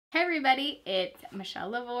Hey everybody, it's Michelle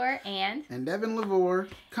LaVore and Devin LaVore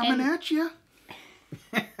coming at you.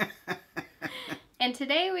 And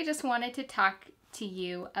today we just wanted to talk to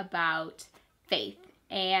you about faith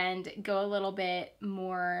and go a little bit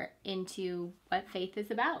more into what faith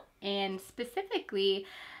is about. And specifically,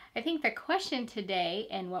 I think the question today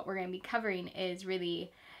and what we're going to be covering is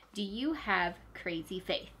really, do you have crazy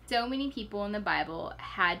faith? So many people in the Bible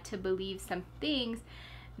had to believe some things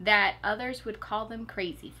that others would call them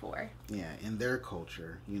crazy for. Yeah, in their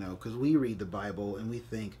culture, because we read the Bible and we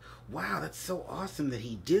think, wow, that's so awesome that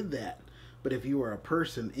he did that. But if you were a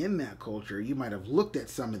person in that culture, you might have looked at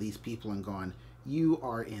some of these people and gone, you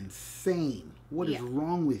are insane. What is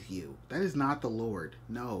wrong with you? That is not the Lord.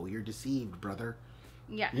 No, you're deceived, brother.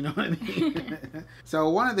 Yeah. You know what I mean? So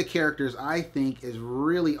one of the characters I think is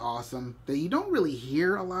really awesome that you don't really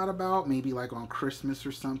hear a lot about, maybe like on Christmas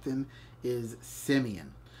or something, is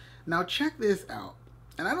Simeon. Now check this out.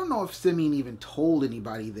 And I don't know if Simeon even told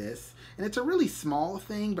anybody this. And it's a really small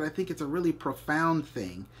thing, but I think it's a really profound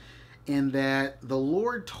thing. In that the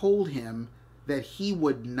Lord told him that he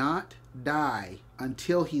would not die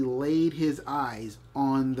until he laid his eyes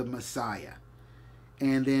on the Messiah.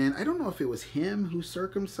 And then, I don't know if it was him who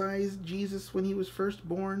circumcised Jesus when he was first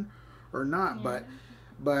born or not. Yeah.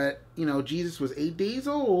 But Jesus was 8 days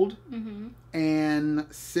old. Mm-hmm. And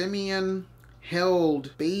Simeon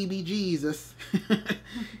held baby Jesus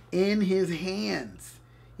in his hands,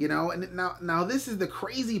 and now this is the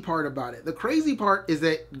crazy part about it. The crazy part is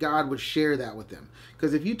that God would share that with them.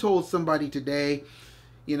 Because if you told somebody today,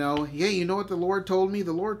 hey, you know what the Lord told me?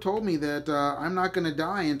 The Lord told me that I'm not going to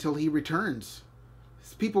die until he returns.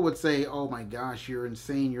 People would say, oh my gosh, you're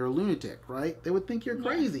insane, you're a lunatic, right? They would think you're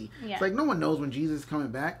crazy. Yeah. It's like, no one knows when Jesus is coming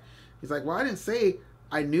back. He's like, well, I didn't say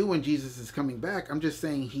I knew when Jesus is coming back. I'm just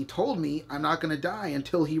saying he told me I'm not going to die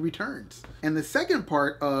until he returns. And the second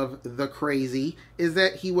part of the crazy is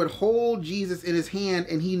that he would hold Jesus in his hand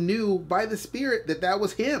and he knew by the Spirit that that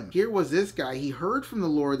was him. Here was this guy. He heard from the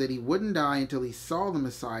Lord that he wouldn't die until he saw the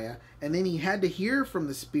Messiah. And then he had to hear from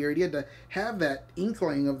the Spirit. He had to have that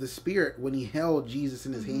inkling of the Spirit when he held Jesus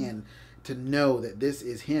in his hand to know that this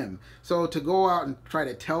is him. So to go out and try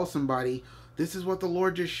to tell somebody, this is what the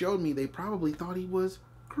Lord just showed me, they probably thought he was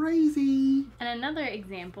crazy. And another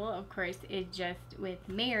example, of course, is just with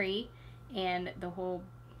Mary and the whole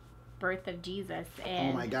birth of Jesus. And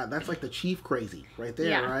oh my God, that's like the chief crazy right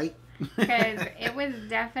there, right? Because it was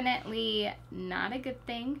definitely not a good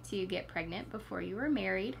thing to get pregnant before you were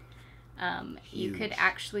married. You could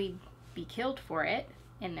actually be killed for it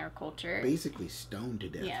in their culture. Basically stoned to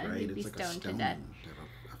death, right? You'd be it's stoned like to death.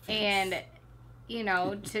 And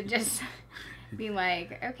to just be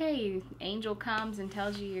like, okay, angel comes and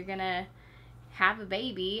tells you you're gonna have a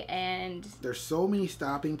baby, and there's so many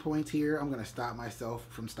stopping points here. I'm gonna stop myself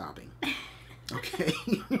from stopping. Okay.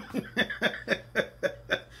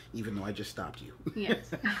 Even though I just stopped you.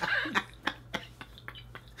 Yes.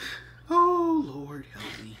 Oh Lord,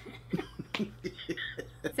 help me.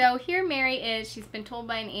 So here Mary is. She's been told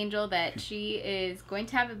by an angel that she is going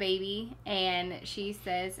to have a baby, and she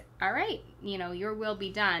says, all right, your will be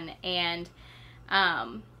done. And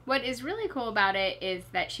what is really cool about it is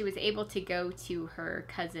that she was able to go to her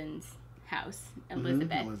cousin's house,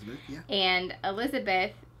 Elizabeth. Yeah. And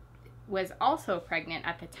Elizabeth was also pregnant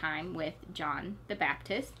at the time with John the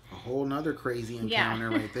Baptist. A whole nother crazy encounter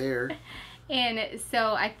right there. And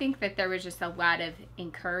so I think that there was just a lot of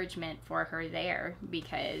encouragement for her there,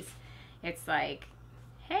 because it's like,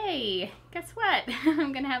 hey, guess what?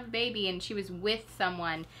 I'm going to have a baby. And she was with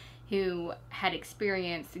someone who had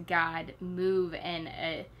experienced God move in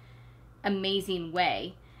an amazing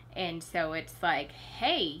way. And so it's like,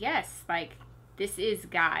 hey, yes, like, this is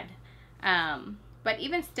God. But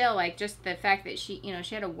even still, like, just the fact that she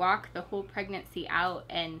had to walk the whole pregnancy out,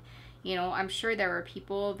 and I'm sure there were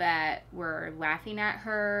people that were laughing at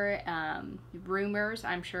her. Rumors,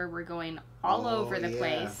 I'm sure, were going all over the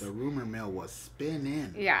place. The rumor mill was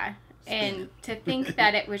spinning. Yeah. And to think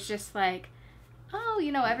that it was just like, oh,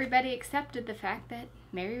 everybody accepted the fact that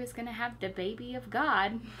Mary was going to have the baby of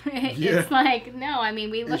God. It's like, no, I mean,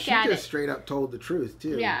 we look at it. She just straight up told the truth,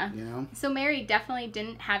 too. Yeah. So Mary definitely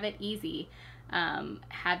didn't have it easy,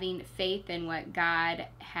 having faith in what God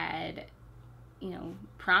had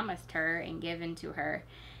promised her and given to her.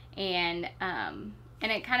 And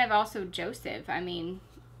it kind of also Joseph. I mean,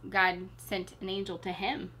 God sent an angel to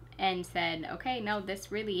him and said, okay, no,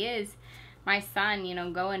 this really is my son,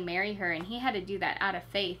 go and marry her. And he had to do that out of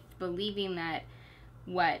faith, believing that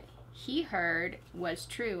what he heard was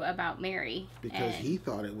true about Mary. Because he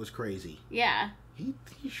thought it was crazy. Yeah. He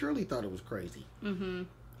surely thought it was crazy. Mm-hmm.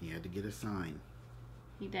 He had to get a sign.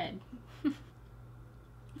 He did. And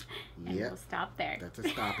Yep. we'll stop there. That's a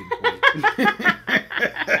stopping point.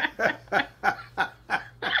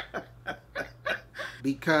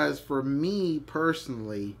 Because for me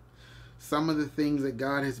personally, some of the things that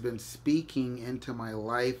God has been speaking into my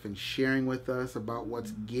life and sharing with us about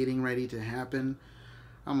what's getting ready to happen,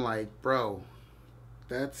 I'm like, bro,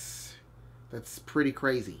 that's pretty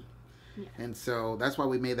crazy. Yeah. And so that's why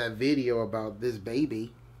we made that video about this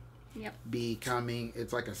baby Yep. becoming,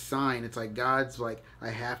 it's like a sign. It's like God's like, I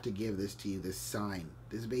have to give this to you, this sign.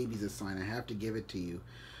 This baby's a sign. I have to give it to you.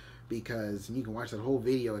 Because, and you can watch that whole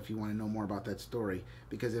video if you want to know more about that story.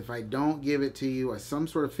 Because if I don't give it to you as some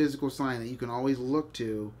sort of physical sign that you can always look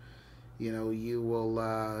to, you know,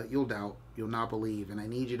 you'll doubt, you'll not believe. And I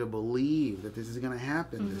need you to believe that this is going to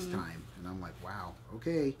happen this time. And I'm like, wow,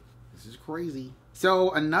 okay, this is crazy.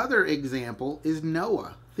 So another example is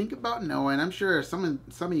Noah. Think about Noah, and I'm sure some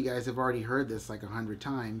of you guys have already heard this like 100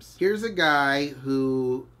 times. Here's a guy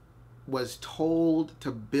who was told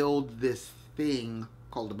to build this thing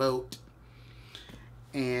called a boat,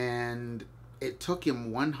 and it took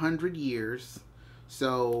him 100 years.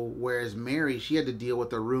 So whereas Mary, she had to deal with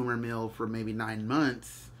the rumor mill for maybe 9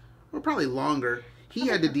 months, or probably longer, he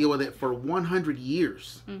had to deal with it for 100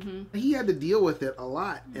 years. He had to deal with it a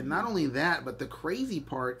lot. And not only that, but the crazy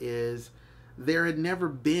part is there had never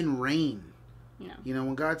been rain. No. You know,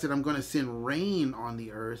 when God said, I'm going to send rain on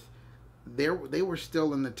the earth, they were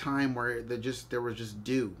still in the time where there was just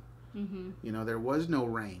dew. You know, there was no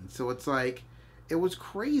rain. So it's like, it was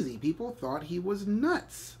crazy. People thought he was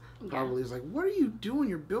nuts. Probably was like, what are you doing?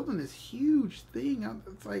 You're building this huge thing.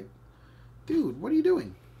 It's like, dude, what are you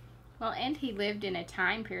doing? Well, and he lived in a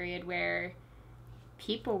time period where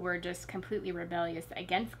people were just completely rebellious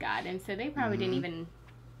against God. And so they probably didn't even,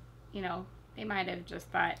 you know, they might have just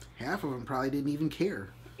thought. Half of them probably didn't even care.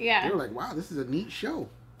 Yeah. They were like, wow, this is a neat show.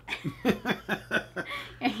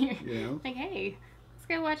 And you're You know? like, hey, let's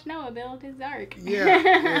go watch Noah build his ark.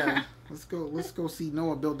 Yeah. Let's go see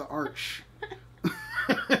Noah build the arch.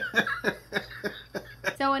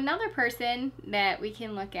 So another person that we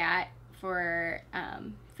can look at for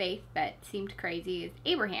faith that seemed crazy is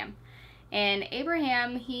Abraham. And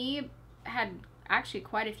Abraham, he had actually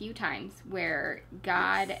quite a few times where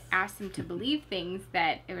God asked him to believe things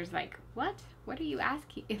that it was like, what are you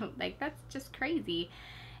asking? Like, that's just crazy.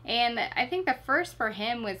 And I think the first for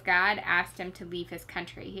him was God asked him to leave his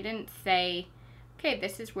country. He didn't say, okay,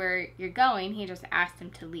 this is where you're going. He just asked him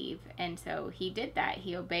to leave. And so he did that.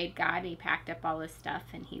 He obeyed God. He packed up all his stuff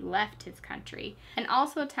and he left his country. And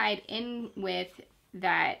also tied in with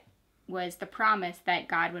that was the promise that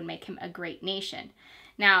God would make him a great nation.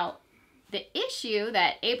 Now, the issue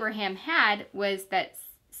that Abraham had was that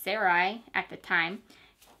Sarai at the time,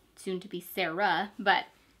 soon to be Sarah, but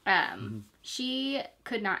she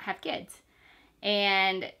could not have kids.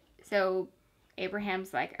 And so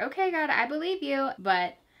Abraham's like, okay, God, I believe you,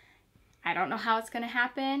 but I don't know how it's going to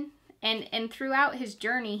happen. And throughout his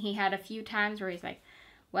journey, he had a few times where he's like,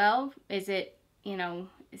 well, is it, you know,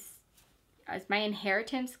 is my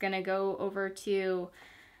inheritance going to go over to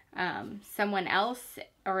someone else,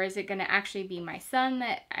 or is it going to actually be my son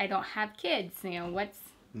that I don't have kids? You know, what's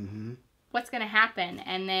going to happen?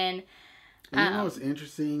 And then and you know what's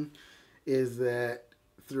interesting is that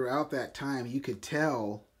throughout that time, you could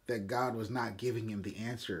tell that God was not giving him the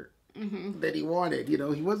answer that he wanted. You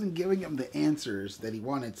know, he wasn't giving him the answers that he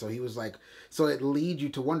wanted. So he was like, so it leads you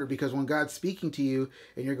to wonder, because when God's speaking to you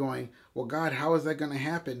and you're going, well, God, how is that going to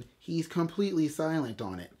happen? He's completely silent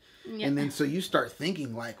on it. Yep. And then so you start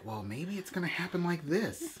thinking like, well, maybe it's going to happen like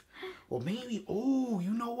this. Well, maybe, oh,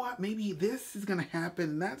 you know what? Maybe this is going to happen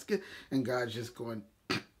and that's good. And God's just going,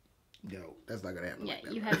 no, that's not going to happen. Yeah, like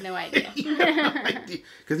that, you right? have no idea.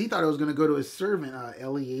 Because he thought it was going to go to his servant,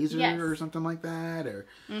 Eliezer or something like that. Or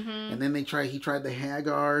and then he tried the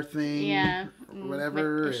Hagar thing. Yeah. Or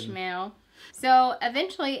whatever. With Ishmael. So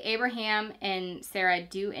eventually Abraham and Sarah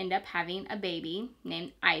do end up having a baby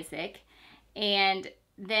named Isaac. And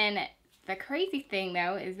then the crazy thing,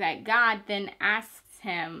 though, is that God then asks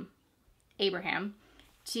Abraham,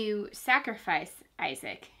 to sacrifice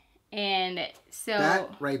Isaac. And so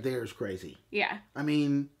that right there is crazy. Yeah. I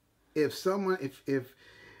mean, if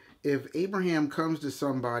Abraham comes to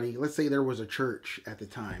somebody, let's say there was a church at the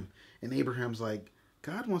time, and Abraham's like,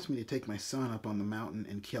 God wants me to take my son up on the mountain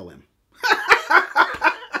and kill him.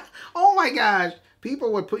 Oh my gosh.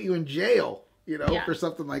 People would put you in jail, you know, for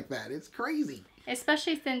something like that. It's crazy.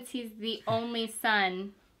 Especially since he's the only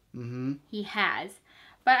son he has.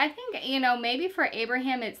 But I think, you know, maybe for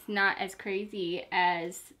Abraham it's not as crazy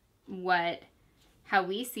as how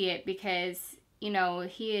we see it, because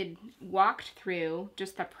he had walked through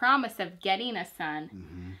just the promise of getting a son.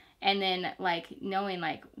 Mm-hmm. And then, like, knowing,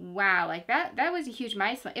 like, wow, like, that was a huge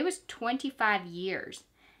milestone. It was 25 years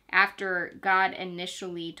after God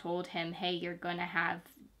initially told him, hey, you're going to have,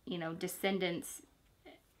 descendants,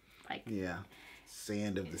 like... Yeah.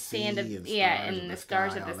 Sand of the sea and the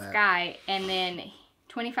stars of the sky. And then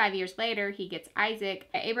 25 years later, he gets Isaac.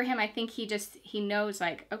 Abraham, I think he knows,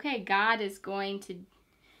 like, okay, God is going to,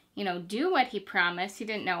 do what he promised. He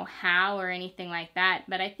didn't know how or anything like that.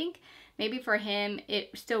 But I think... maybe for him,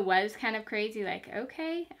 it still was kind of crazy. Like,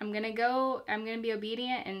 okay, I'm going to be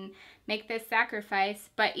obedient and make this sacrifice.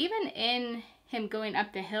 But even in him going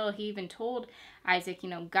up the hill, he even told Isaac,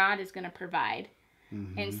 God is going to provide.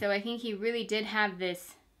 Mm-hmm. And so I think he really did have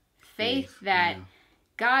this faith that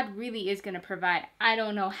God really is going to provide. I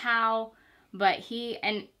don't know how, but he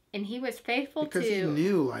was faithful because he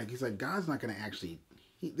knew, like, he's like, God's not going to actually,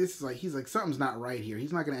 he's like, something's not right here.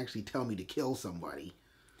 He's not going to actually tell me to kill somebody.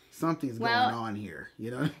 Something's going on here.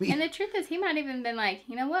 You know what I mean? And the truth is, he might even been like,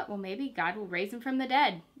 you know what? Well, maybe God will raise him from the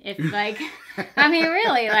dead. If, like, I mean,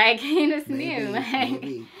 really, like, he just knew. Like,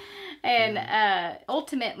 maybe. And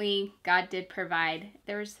ultimately, God did provide.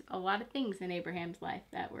 There's a lot of things in Abraham's life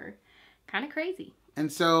that were kind of crazy.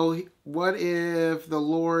 And so, what if the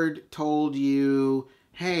Lord told you,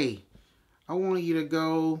 hey, I want you to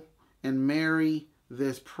go and marry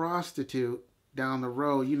this prostitute down the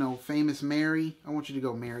road, famous Mary, I want you to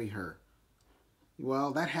go marry her.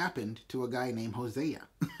 Well, that happened to a guy named Hosea.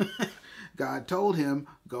 God told him,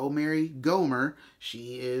 go marry Gomer.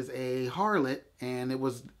 She is a harlot. And it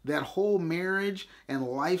was that whole marriage and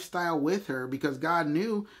lifestyle with her, because God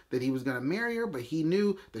knew that he was going to marry her, but he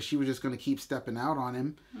knew that she was just going to keep stepping out on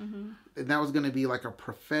him. Mm-hmm. And that was going to be like a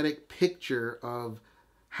prophetic picture of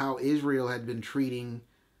how Israel had been treating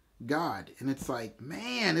God. And it's like,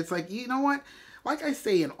 man, it's like, you know what? Like I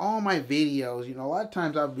say in all my videos, a lot of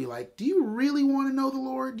times I would be like, do you really want to know the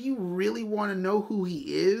Lord? Do you really want to know who he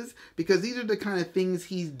is? Because these are the kind of things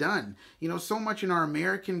he's done. So much in our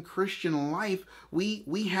American Christian life,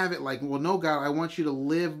 we have it like, well, no, God, I want you to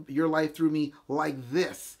live your life through me like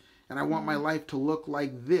this. And I want my life to look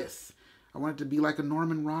like this. I want it to be like a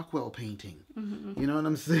Norman Rockwell painting. Mm-hmm. You know what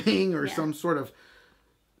I'm saying? Or some sort of...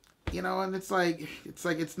 and it's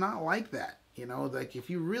not like that. Like if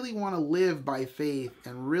you really want to live by faith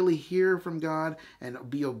and really hear from God and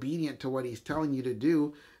be obedient to what he's telling you to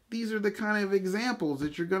do, these are the kind of examples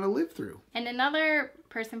that you're going to live through. And another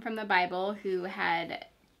person from the Bible who had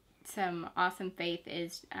some awesome faith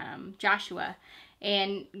is Joshua.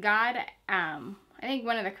 And God, I think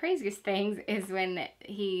one of the craziest things is when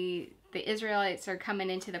the Israelites are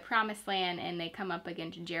coming into the promised land and they come up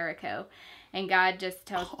against Jericho. And God just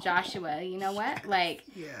tells Joshua, you know what? Like,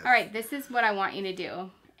 all right, this is what I want you to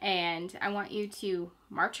do. And I want you to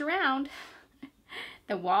march around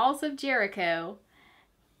the walls of Jericho.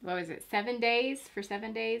 What was it, 7 days? For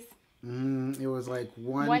 7 days? It was like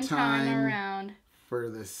one time around.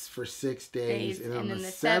 For 6 days. And on then the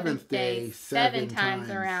seventh day, 7 times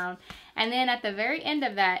around. And then at the very end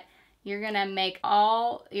of that, you're going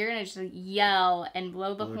to just yell and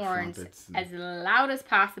blow the horns as loud as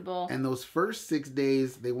possible. And those first 6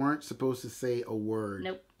 days, they weren't supposed to say a word.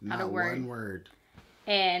 Nope, not a word. One word.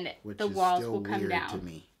 And the walls will come down. To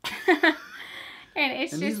me. And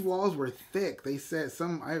these walls were thick. They said,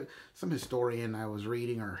 some historian I was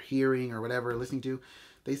reading or hearing or whatever, listening to,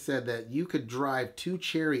 they said that you could drive 2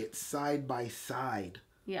 chariots side by side.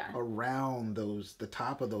 Yeah. Around the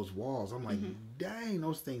top of those walls. I'm like, dang,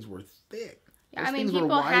 those things were thick. Yeah, those things were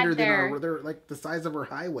wider than they're like the size of our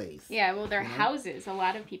highways. Yeah, well, their houses, a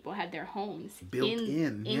lot of people had their homes built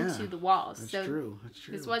into the walls. That's true.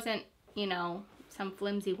 This wasn't, some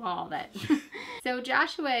flimsy wall that... So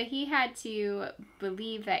Joshua, he had to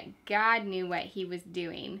believe that God knew what he was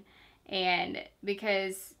doing. And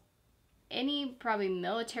because any probably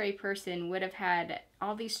military person would have had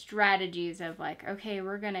all these strategies of like, okay,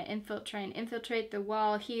 we're going to infiltrate the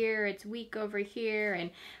wall here. It's weak over here. And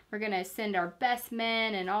we're going to send our best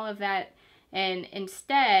men and all of that. And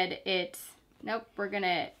instead it's, nope, we're going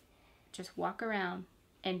to just walk around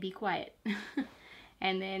and be quiet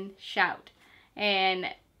and then shout. And,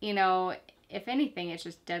 if anything, it's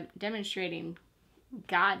just demonstrating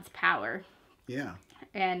God's power. Yeah.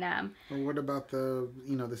 And well, what about the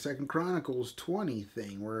 2 Chronicles 20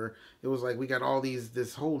 thing where it was like we got all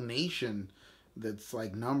this whole nation that's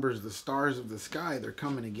like numbers the stars of the sky. They're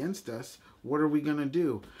coming against us. What are we going to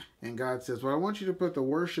do? And God says, well, I want you to put the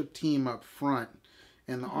worship team up front,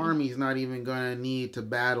 and the army's not even going to need to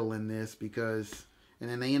battle in this because... And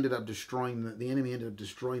then they ended up destroying the enemy ended up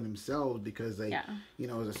destroying themselves because they,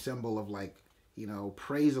 it was a symbol of like,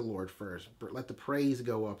 praise the Lord first, let the praise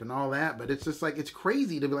go up and all that. But it's just like, it's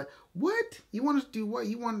crazy to be like, what? You want to do what?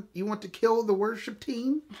 You want to kill the worship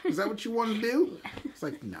team? Is that what you want to do? It's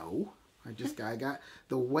like, no. I got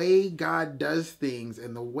the way God does things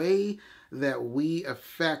and the way that we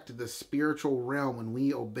affect the spiritual realm when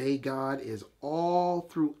we obey God is all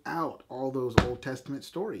throughout all those Old Testament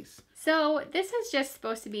stories. So this is just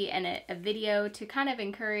supposed to be a video to kind of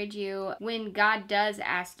encourage you when God does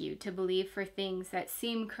ask you to believe for things that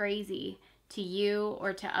seem crazy to you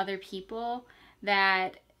or to other people,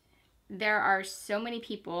 that there are so many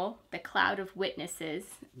people. The cloud of witnesses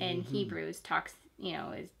in Hebrews talks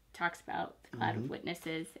about the cloud of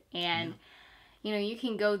witnesses, and you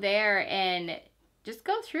can go there and just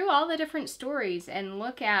go through all the different stories and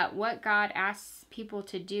look at what God asks people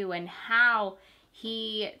to do and how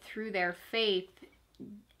he, through their faith,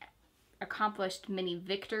 accomplished many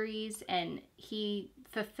victories, and he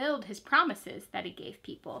fulfilled his promises that he gave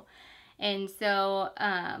people. And so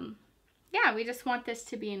we just want this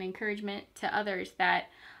to be an encouragement to others that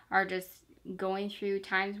are just going through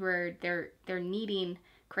times where they're needing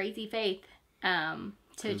crazy faith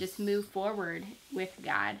to just move forward with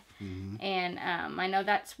God. And I know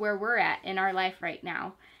that's where we're at in our life right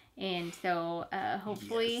now. And so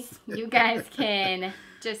hopefully you guys can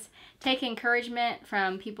just take encouragement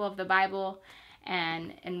from people of the Bible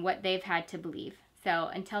and what they've had to believe. So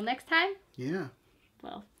until next time. Yeah.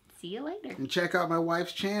 Well, see you later. And check out my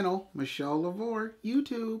wife's channel, Michelle LaVore,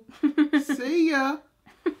 YouTube. See ya.